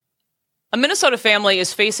A Minnesota family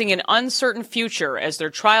is facing an uncertain future as their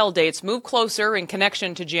trial dates move closer in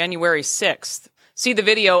connection to January 6th. See the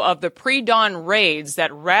video of the pre-dawn raids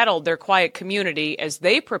that rattled their quiet community as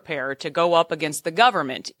they prepare to go up against the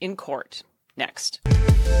government in court. Next.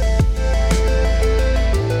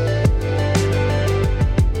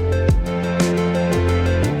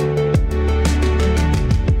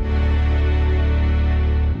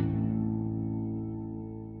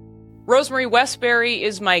 Rosemarie Westbury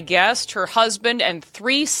is my guest. Her husband and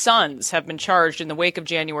 3 sons have been charged in the wake of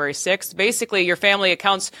January 6th. Basically, your family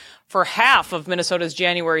accounts for half of Minnesota's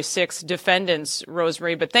January 6th defendants,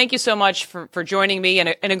 Rosemarie. But thank you so much for joining me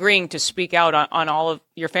and agreeing to speak out on all of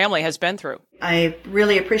your family has been through. I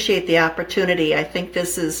really appreciate the opportunity. I think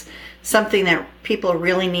this is something that people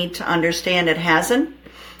really need to understand. It hasn't.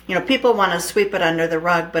 People want to sweep it under the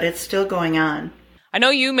rug, but it's still going on. I know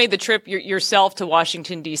you made the trip yourself to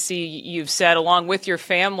Washington, D.C., you've said, along with your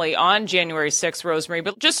family on January 6th, Rosemarie.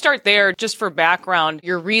 But just start there, just for background,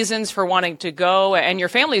 your reasons for wanting to go and your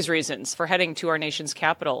family's reasons for heading to our nation's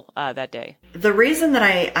capital that day. The reason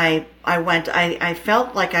that I went, I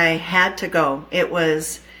felt like I had to go. It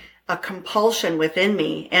was a compulsion within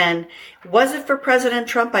me. And was it for President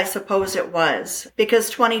Trump? I suppose it was. Because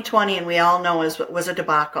 2020, and we all know, was a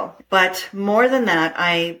debacle. But more than that,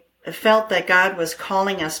 I felt that God was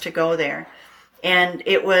calling us to go there. And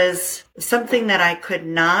it was something that I could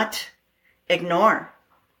not ignore.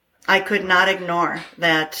 I could not ignore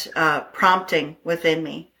that prompting within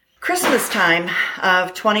me. Christmas time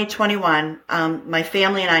of 2021, my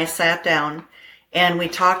family and I sat down and we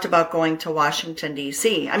talked about going to Washington,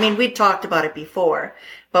 D.C. I mean, we'd talked about it before,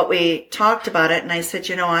 but we talked about it and I said,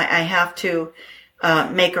 I have to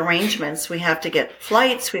make arrangements. We have to get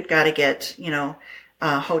flights. We've got to get,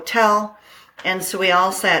 hotel. And so we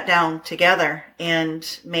all sat down together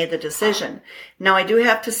and made the decision. Now, I do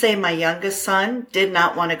have to say my youngest son did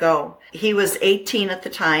not want to go. He was 18 at the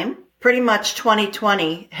time. Pretty much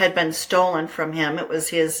 2020 had been stolen from him. It was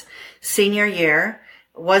his senior year.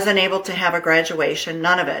 Wasn't able to have a graduation,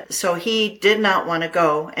 none of it. So he did not want to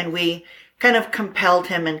go, and we kind of compelled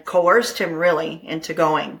him and coerced him really into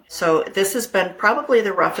going. So this has been probably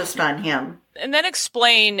the roughest on him. And then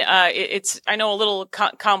explain, it's, I know, a little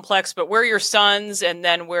complex, but where your sons and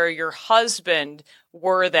then where your husband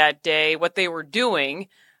were that day, what they were doing,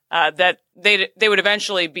 that they would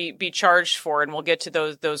eventually be charged for. And we'll get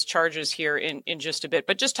to those charges here in just a bit.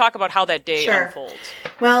 But just talk about how that day unfolds.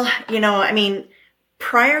 Well,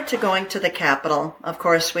 prior to going to the Capitol, of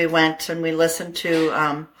course, we went and we listened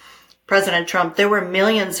to President Trump. There were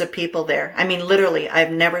millions of people there. I mean, literally,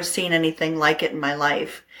 I've never seen anything like it in my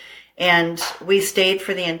life. And we stayed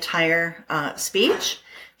for the entire speech.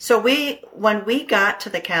 So when we got to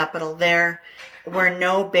the Capitol, there were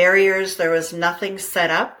no barriers. There was nothing set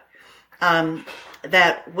up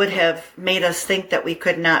that would have made us think that we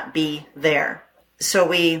could not be there. So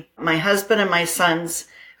my husband and my sons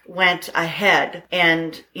went ahead,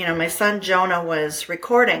 and my son Jonah was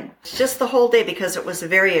recording just the whole day because it was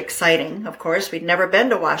very exciting. Of course, we'd never been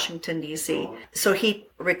to Washington, D.C. So he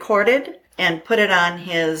recorded and put it on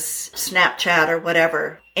his Snapchat or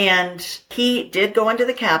whatever. And he did go into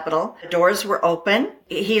the Capitol. The doors were open.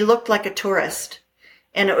 He looked like a tourist.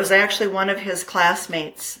 And it was actually one of his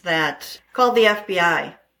classmates that called the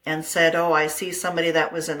FBI and said, I see somebody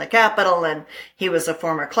that was in the Capitol, and he was a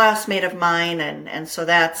former classmate of mine. And so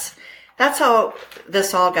that's how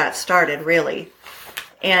this all got started, really.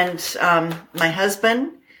 And my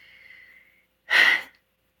husband,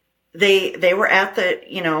 they were at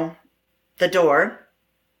the door,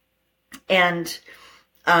 and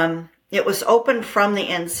it was open from the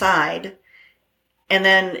inside. And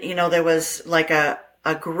then, there was like a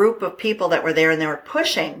group of people that were there, and they were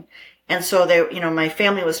pushing. And so my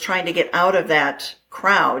family was trying to get out of that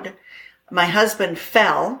crowd. My husband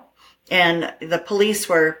fell, and the police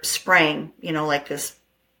were spraying, like this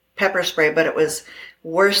pepper spray, but it was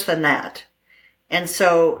worse than that. And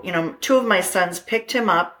so, 2 of my sons picked him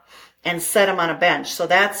up and set him on a bench. So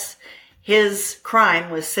that's his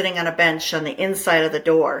crime, was sitting on a bench on the inside of the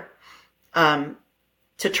door to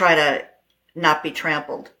try to not be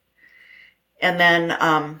trampled. And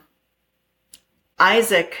then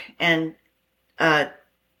Isaac and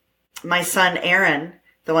my son Aaron,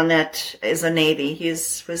 the one that is a Navy,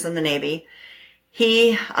 was in the Navy.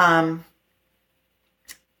 They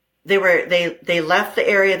left the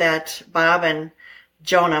area that Bob and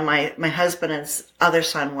Jonah, my husband and his other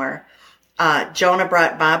son, were. Jonah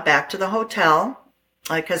brought Bob back to the hotel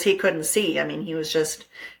because he couldn't see. I mean, he was just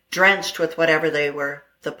drenched with whatever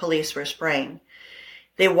the police were spraying.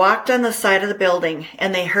 They walked on the side of the building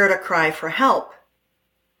and they heard a cry for help.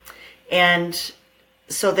 And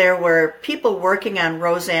so there were people working on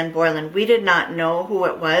Rosanne Boylan. We did not know who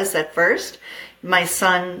it was at first. My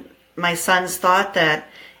sons thought that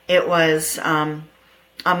it was a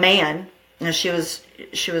man. And she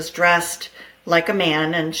was dressed like a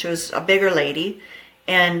man, and she was a bigger lady.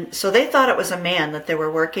 And so they thought it was a man that they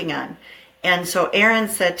were working on. And so Aaron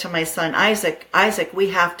said to my son, Isaac, we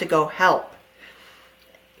have to go help.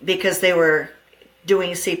 Because they were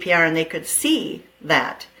doing CPR and they could see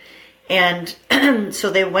that. And so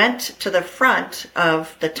they went to the front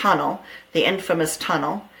of the tunnel, the infamous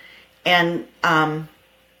tunnel, and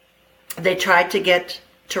they tried to get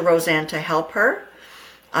to Rosanne to help her,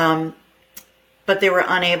 but they were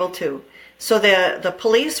unable to. So the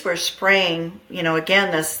police were spraying,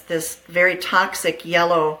 again, this very toxic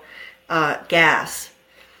yellow gas.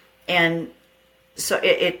 And so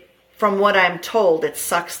it, from what I'm told, it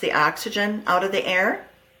sucks the oxygen out of the air.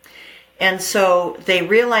 And so they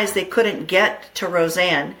realized they couldn't get to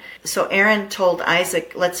Rosanne. So Aaron told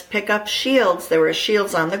Isaac, let's pick up shields. There were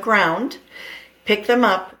shields on the ground. Pick them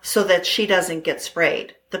up so that she doesn't get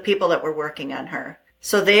sprayed, the people that were working on her.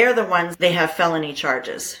 So they are the ones, they have felony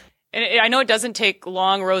charges. And I know it doesn't take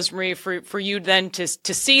long, Rosemarie, for you then to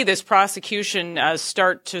see this prosecution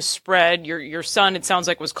start to spread. Your son, it sounds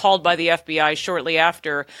like, was called by the FBI shortly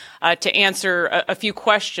after to answer a few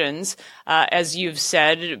questions, as you've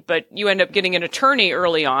said. But you end up getting an attorney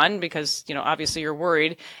early on because, obviously you're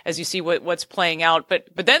worried as you see what's playing out. But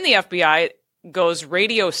then the FBI goes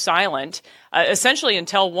radio silent, essentially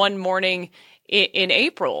until one morning in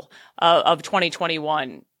April of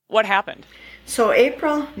 2021. What happened? So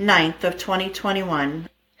April 9th of 2021,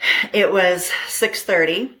 it was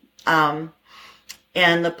 6:30,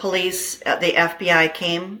 and the police, the FBI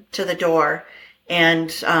came to the door, and,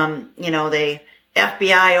 they,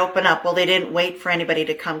 FBI, open up. Well, they didn't wait for anybody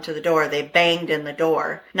to come to the door. They banged in the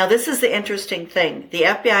door. Now, this is the interesting thing. The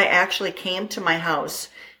FBI actually came to my house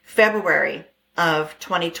February of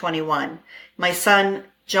 2021. My son,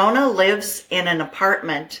 Jonah, lives in an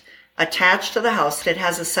apartment attached to the house. It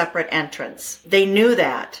has a separate entrance. They knew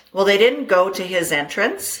that. Well, they didn't go to his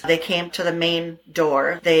entrance. They came to the main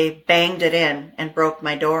door. They banged it in and broke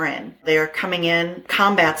my door in. They are coming in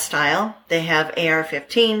combat style. They have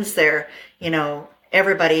AR-15s. They're,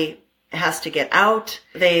 everybody has to get out.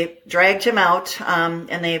 They dragged him out,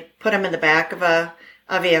 and they put him in the back of a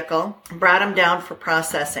vehicle, brought him down for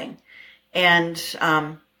processing. And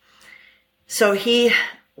so he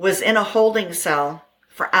was in a holding cell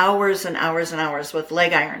for hours and hours and hours with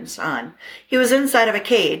leg irons on. He was inside of a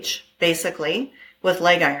cage, basically, with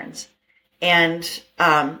leg irons. And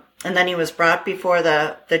then he was brought before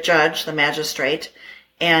the judge, the magistrate,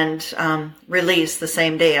 and released the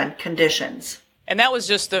same day on conditions. And that was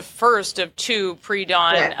just the first of two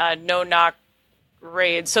pre-dawn no-knock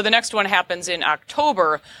raids. So the next one happens in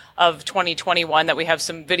October of 2021 that we have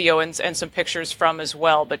some video and some pictures from as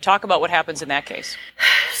well. But talk about what happens in that case.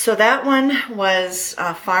 So that one was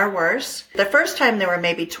far worse. The first time there were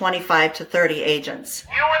maybe 25 to 30 agents.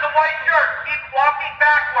 You in the white shirt, keep walking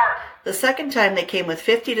backward. The second time they came with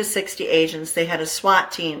 50 to 60 agents. They had a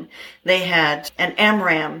SWAT team. They had an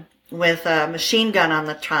MRAM with a machine gun on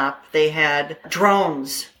the top. They had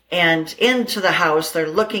drones. And into the house, they're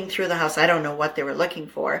looking through the house. I don't know what they were looking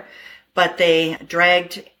for, but they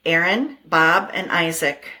dragged Aaron, Bob, and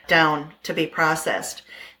Isaac down to be processed.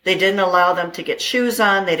 They didn't allow them to get shoes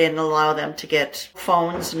on. They didn't allow them to get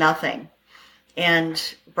phones, nothing. And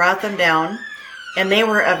brought them down. And they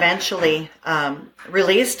were eventually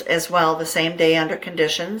released as well the same day under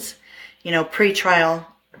conditions, pre-trial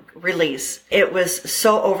release. It was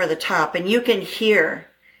so over the top. And you can hear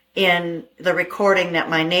in the recording that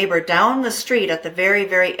my neighbor down the street at the very,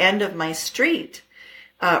 very end of my street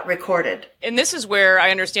recorded. And this is where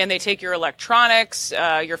I understand they take your electronics,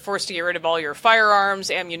 you're forced to get rid of all your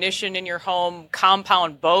firearms, ammunition in your home,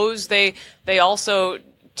 compound bows they also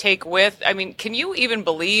take with. I mean, can you even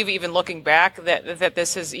believe, even looking back, that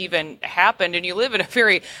this has even happened? And you live in a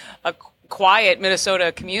very quiet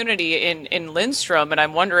Minnesota community in Lindstrom, and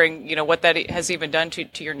I'm wondering, what that has even done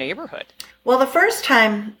to your neighborhood. Well, the first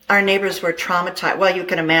time our neighbors were traumatized, well, you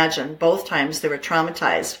can imagine, both times they were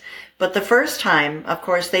traumatized. But the first time, of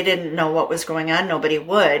course, they didn't know what was going on. Nobody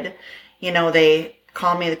would. They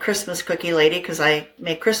call me the Christmas cookie lady because I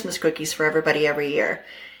make Christmas cookies for everybody every year.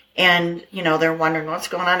 And, they're wondering what's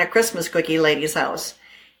going on at Christmas cookie lady's house.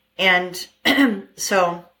 And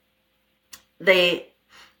so the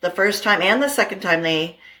first time and the second time,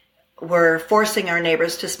 they were forcing our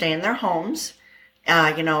neighbors to stay in their homes.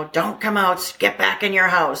 Don't come out, get back in your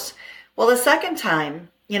house. Well, the second time,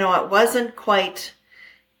 it wasn't quite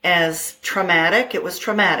as traumatic. It was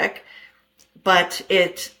traumatic, but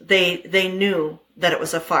they knew that it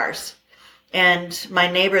was a farce. And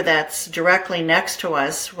my neighbor that's directly next to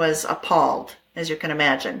us was appalled, as you can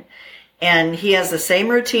imagine. And he has the same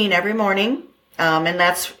routine every morning, and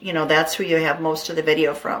that's who you have most of the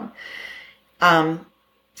video from.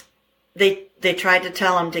 They tried to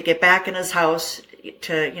tell him to get back in his house,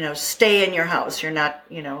 to, stay in your house. You're not,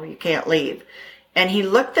 you can't leave. And he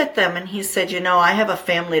looked at them and he said, I have a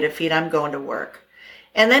family to feed. I'm going to work.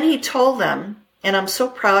 And then he told them, and I'm so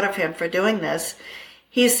proud of him for doing this,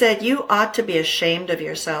 he said, you ought to be ashamed of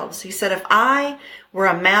yourselves. He said, if I were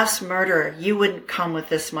a mass murderer, you wouldn't come with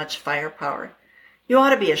this much firepower. You ought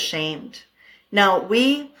to be ashamed. Now,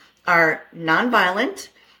 we are nonviolent.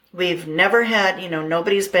 We've never had,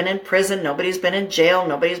 nobody's been in prison, nobody's been in jail,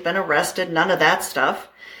 nobody's been arrested, none of that stuff.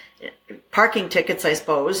 Parking tickets, I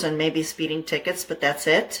suppose, and maybe speeding tickets, but that's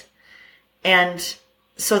it. And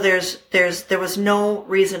so there was no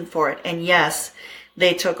reason for it. And yes,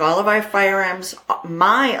 they took all of our firearms,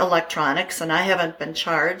 my electronics, and I haven't been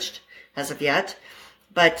charged as of yet,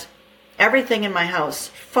 but everything in my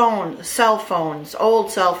house, cell phones,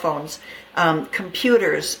 old cell phones,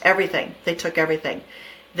 computers, everything. They took everything.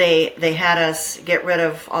 They had us get rid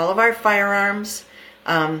of all of our firearms,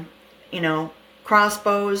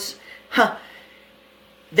 crossbows.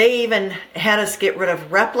 They even had us get rid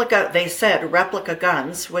of replica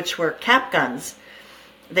guns, which were cap guns.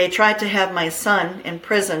 They tried to have my son in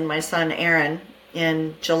prison, my son Aaron,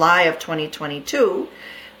 in July of 2022,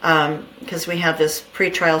 because we have this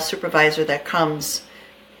pretrial supervisor that comes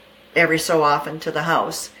every so often to the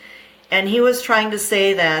house. And he was trying to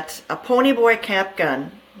say that a Ponyboy cap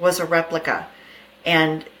gun was a replica.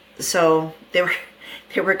 And so they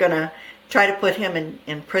were going to try to put him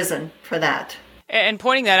in prison for that. And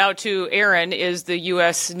pointing that out to Aaron is the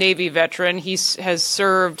U.S. Navy veteran. He has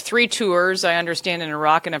served 3 tours, I understand, in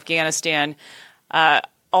Iraq and Afghanistan.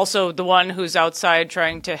 Also the one who's outside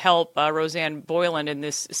trying to help Rosanne Boyland in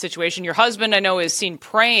this situation. Your husband, I know, is seen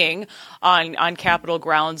praying on Capitol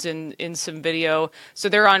grounds in some video. So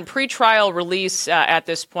they're on pretrial release at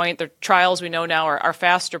this point. The trials, we know now, are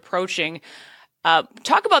fast approaching.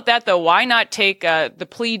 Talk about that, though. Why not take the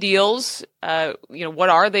plea deals? What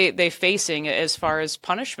are they facing as far as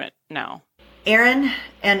punishment now? Aaron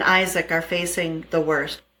and Isaac are facing the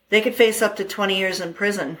worst. They could face up to 20 years in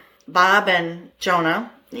prison. Bob and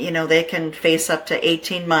Jonah, they can face up to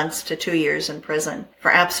 18 months to 2 years in prison for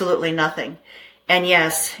absolutely nothing. And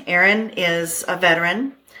yes, Aaron is a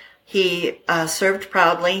veteran. He served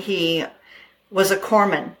proudly. He was a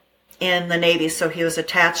corpsman in the Navy, so he was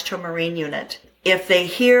attached to a Marine unit. If they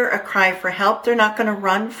hear a cry for help, they're not going to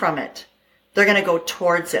run from it. They're going to go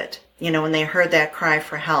towards it, when they heard that cry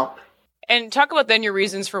for help. And talk about then your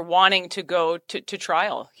reasons for wanting to go to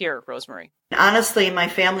trial here, Rosemary. Honestly, my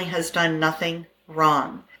family has done nothing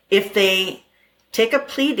wrong. If they take a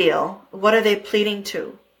plea deal, what are they pleading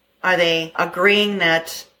to? Are they agreeing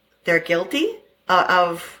that they're guilty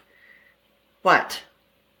of what?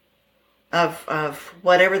 Of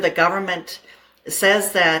whatever the government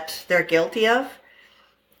says that they're guilty of?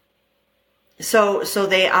 So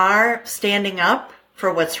they are standing up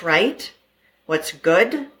for what's right, what's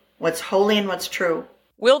good, what's holy, and what's true.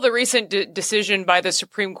 Will the recent decision by the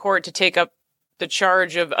Supreme Court to take up the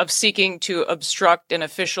charge of seeking to obstruct an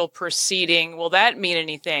official proceeding, will that mean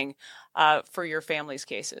anything for your family's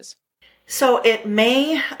cases? So it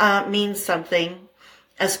may mean something,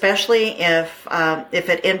 especially if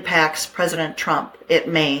it impacts President Trump. It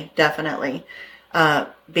may definitely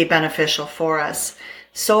be beneficial for us.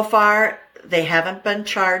 So far, they haven't been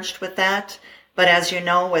charged with that. But as you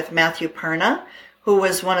know, with Matthew Perna, who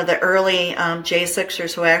was one of the early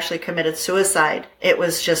J6ers who actually committed suicide, it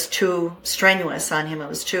was just too strenuous on him.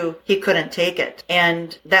 He couldn't take it.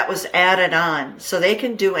 And that was added on. So they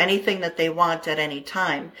can do anything that they want at any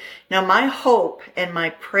time. Now, my hope and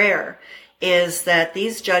my prayer is that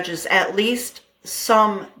these judges, at least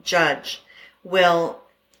some judge, will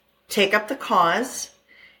take up the cause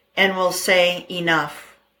and will say,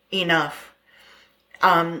 enough.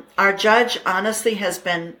 Our judge honestly has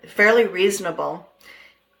been fairly reasonable.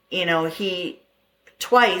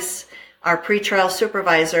 Twice, our pretrial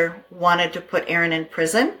supervisor wanted to put Aaron in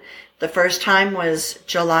prison. The first time was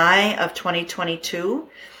July of 2022.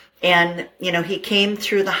 And, he came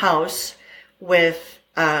through the house with,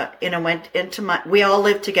 went into we all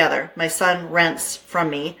live together. My son rents from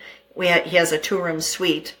me. He has a 2-room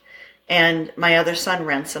suite, and my other son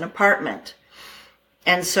rents an apartment.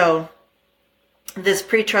 And so this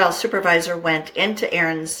pretrial supervisor went into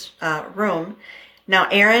Aaron's room. Now,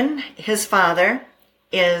 Aaron, his father,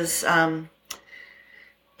 he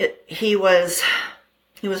was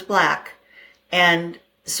black. And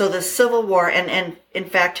so the Civil War, and in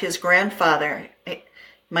fact, his grandfather,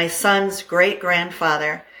 my son's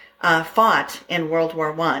great-grandfather, fought in World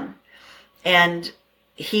War I. And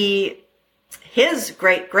his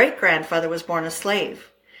great-great-grandfather was born a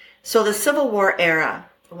slave. So the Civil War era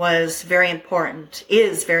was very important,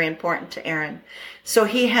 is very important to Aaron. So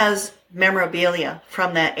he has memorabilia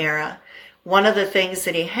from that era. One of the things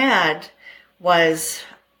that he had was,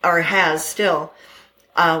 or has still,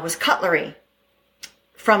 was cutlery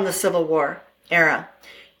from the Civil War era.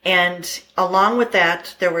 And along with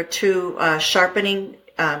that, there were two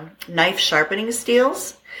knife sharpening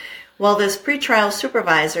steels. Well, this pretrial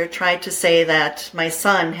supervisor tried to say that my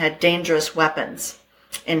son had dangerous weapons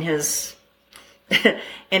in his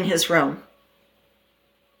in his room.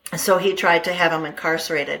 So he tried to have him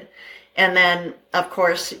incarcerated. And then, of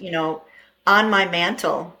course, on my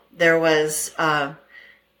mantle, there was a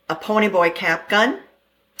Ponyboy cap gun.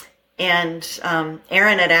 And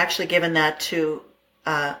Aaron had actually given that to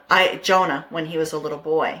Jonah when he was a little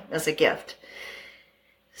boy as a gift.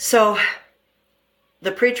 So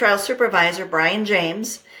the pretrial supervisor, Brian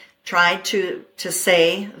James, tried to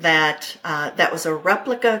say that that was a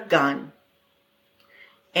replica gun.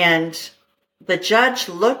 And the judge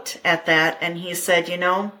looked at that and he said,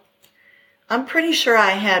 I'm pretty sure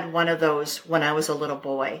I had one of those when I was a little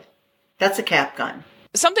boy. That's a cap gun.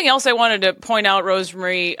 Something else I wanted to point out,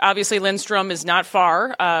 Rosemarie, obviously Lindstrom is not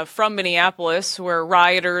far from Minneapolis, where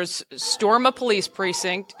rioters storm a police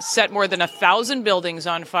precinct, set more than 1,000 buildings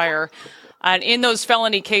on fire. And in those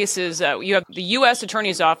felony cases, you have the U.S.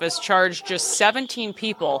 Attorney's Office charged just 17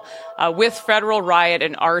 people with federal riot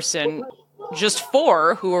and arson. Just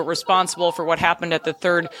 4 who were responsible for what happened at the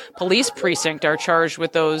 3rd Police Precinct are charged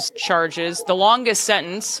with those charges. The longest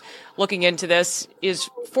sentence, looking into this, is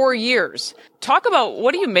 4 years. Talk about,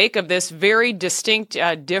 what do you make of this very distinct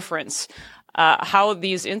difference, how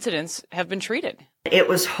these incidents have been treated? It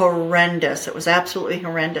was horrendous. It was absolutely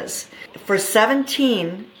horrendous. For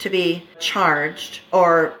 17 to be charged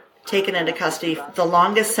or taken into custody, the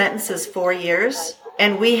longest sentence is 4 years.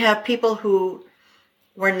 And we have people who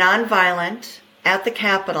were nonviolent at the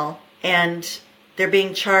Capitol, and they're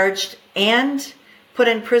being charged and put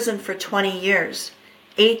in prison for 20 years,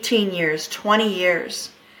 18 years, 20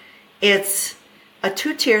 years. It's a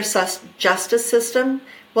two-tier justice system.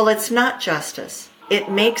 Well, it's not justice.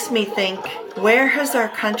 It makes me think, where has our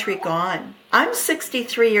country gone? I'm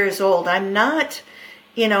 63 years old. I'm not,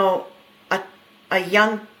 a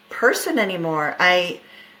young person anymore.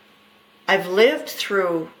 I've lived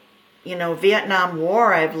through Vietnam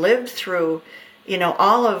War. I've lived through,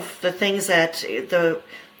 all of the things that the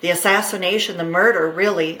assassination, the murder,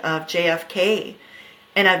 really, of JFK.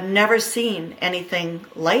 And I've never seen anything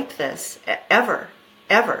like this, ever.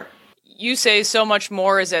 You say so much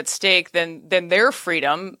more is at stake than their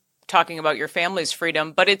freedom, talking about your family's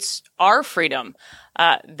freedom, but it's our freedom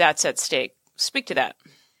that's at stake. Speak to that.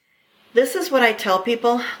 This is what I tell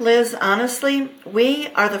people, Liz. Honestly, we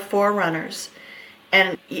are the forerunners.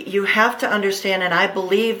 And you have to understand, and I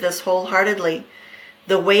believe this wholeheartedly,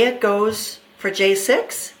 the way it goes for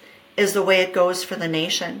J6 is the way it goes for the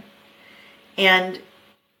nation. And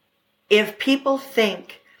if people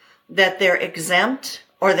think that they're exempt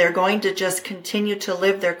or they're going to just continue to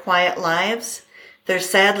live their quiet lives, they're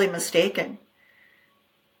sadly mistaken.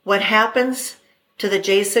 What happens to the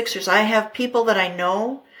J6ers, I have people that I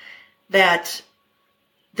know that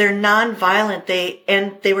they're nonviolent.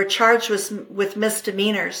 They were charged with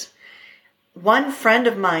misdemeanors. One friend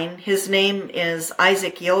of mine, his name is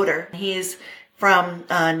Isaac Yoder. He's from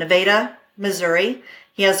Nevada, Missouri.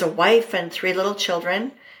 He has a wife and 3 little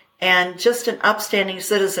children, and just an upstanding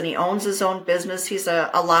citizen. He owns his own business. He's a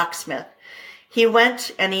locksmith. He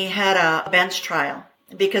went and he had a bench trial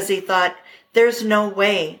because he thought, there's no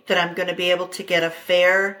way that I'm going to be able to get a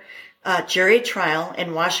fair jury trial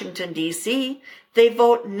in Washington, D.C. They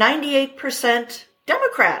vote 98%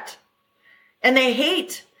 Democrat, and they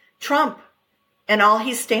hate Trump and all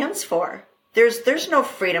he stands for. There's no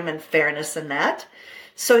freedom and fairness in that.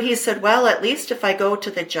 So he said, well, at least if I go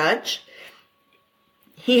to the judge,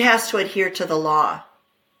 he has to adhere to the law.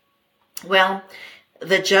 Well,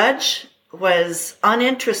 the judge was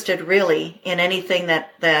uninterested really in anything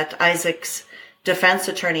that Isaac's defense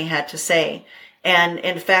attorney had to say. And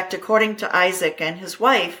in fact, according to Isaac and his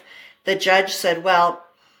wife, the judge said, well,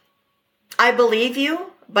 I believe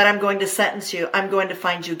you, but I'm going to sentence you. I'm going to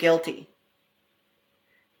find you guilty.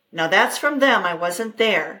 Now that's from them. I wasn't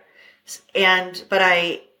there. But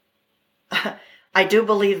I do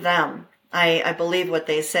believe them. I believe what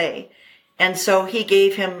they say. And so he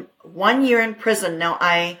gave him 1 year in prison. Now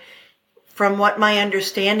from what my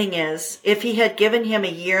understanding is, if he had given him a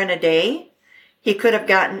year and a day, he could have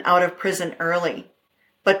gotten out of prison early.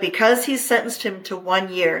 But because he sentenced him to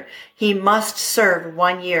 1 year, he must serve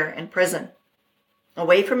 1 year in prison.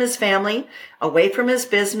 Away from his family, away from his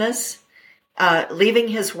business, leaving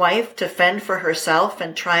his wife to fend for herself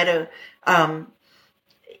and try to,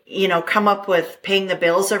 come up with paying the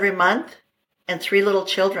bills every month, and 3 little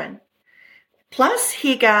children. Plus,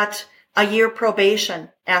 he got a year probation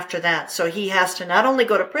after that. So he has to not only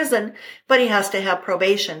go to prison, but he has to have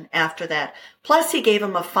probation after that. Plus, he gave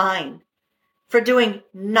him a fine for doing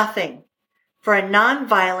nothing, for a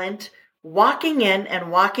nonviolent walking in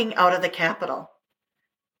and walking out of the Capitol.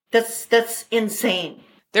 That's insane.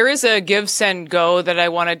 There is a Give, Send, Go that I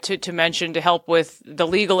wanted to mention to help with the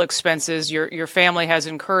legal expenses your family has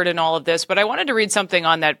incurred in all of this. But I wanted to read something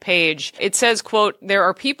on that page. It says, quote, "There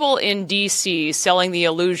are people in D.C. selling the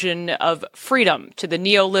illusion of freedom to the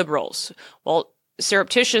neoliberals, while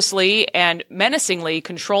surreptitiously and menacingly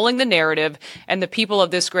controlling the narrative and the people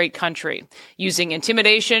of this great country, using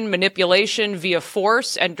intimidation, manipulation via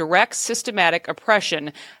force, and direct systematic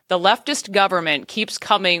oppression. The leftist government keeps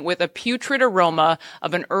coming with a putrid aroma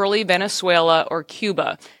of an early Venezuela or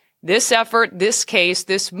Cuba. This effort, this case,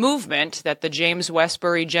 this movement that the James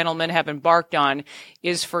Westbury gentlemen have embarked on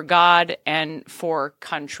is for God and for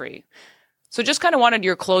country." So just kind of wanted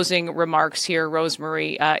your closing remarks here,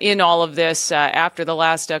 Rosemarie, in all of this after the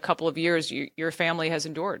last couple of years your family has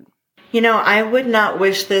endured. I would not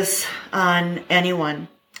wish this on anyone.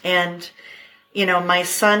 And, my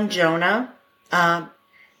son, Jonah,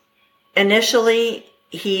 initially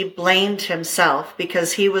he blamed himself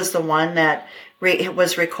because he was the one that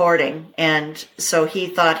was recording. And so he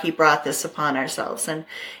thought he brought this upon ourselves. And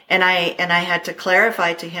I had to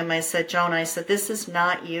clarify to him, I said, Jonah, this is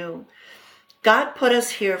not you. God put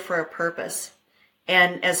us here for a purpose.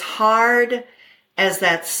 And as hard as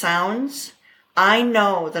that sounds, I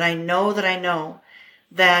know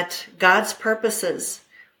that God's purposes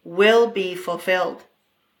will be fulfilled.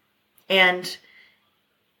 And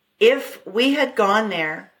if we had gone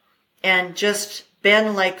there and just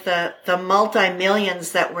been like the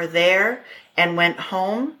multi-millions that were there and went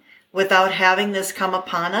home without having this come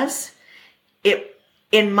upon us,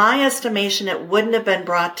 in my estimation, it wouldn't have been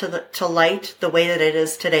brought to light the way that it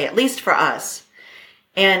is today, at least for us.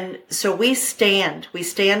 And so we stand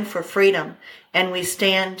for freedom, and we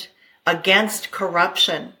stand against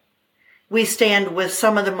corruption. We stand with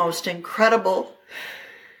some of the most incredible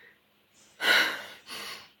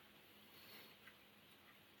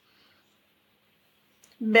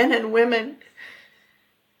men and women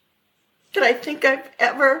that I think I've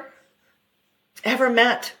ever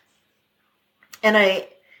met. And I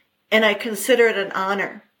consider it an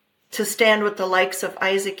honor to stand with the likes of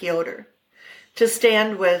Isaac Yoder, to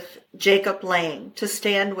stand with Jacob Lang, to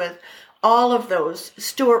stand with all of those,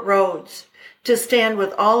 Stuart Rhodes, to stand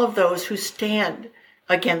with all of those who stand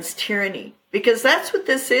against tyranny. Because that's what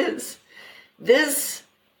this is. This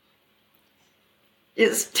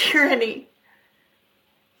is tyranny.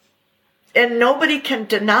 And nobody can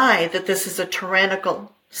deny that this is a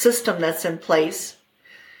tyrannical system that's in place.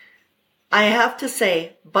 I have to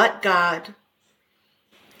say, but God.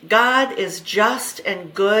 God is just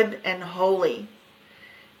and good and holy.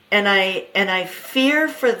 And I fear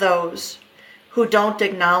for those who don't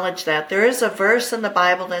acknowledge that. There is a verse in the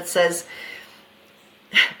Bible that says,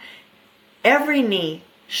 every knee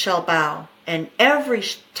shall bow and every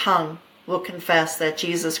tongue will confess that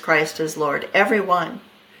Jesus Christ is Lord. Everyone.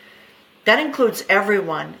 That includes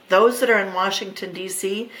everyone. Those that are in Washington,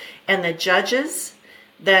 D.C., and the judges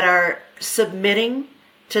that are submitting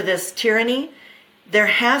to this tyranny. There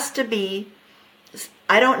has to be,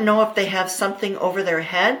 I don't know if they have something over their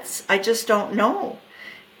heads. I just don't know.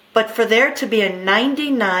 But for there to be a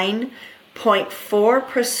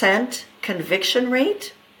 99.4% conviction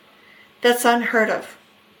rate, that's unheard of.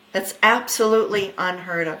 That's absolutely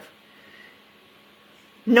unheard of.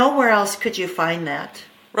 Nowhere else could you find that.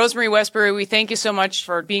 Rosemarie Westbury, we thank you so much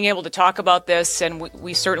for being able to talk about this, and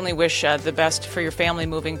we certainly wish the best for your family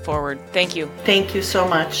moving forward. Thank you. Thank you so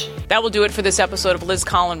much. That will do it for this episode of Liz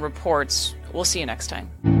Collin Reports. We'll see you next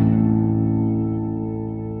time.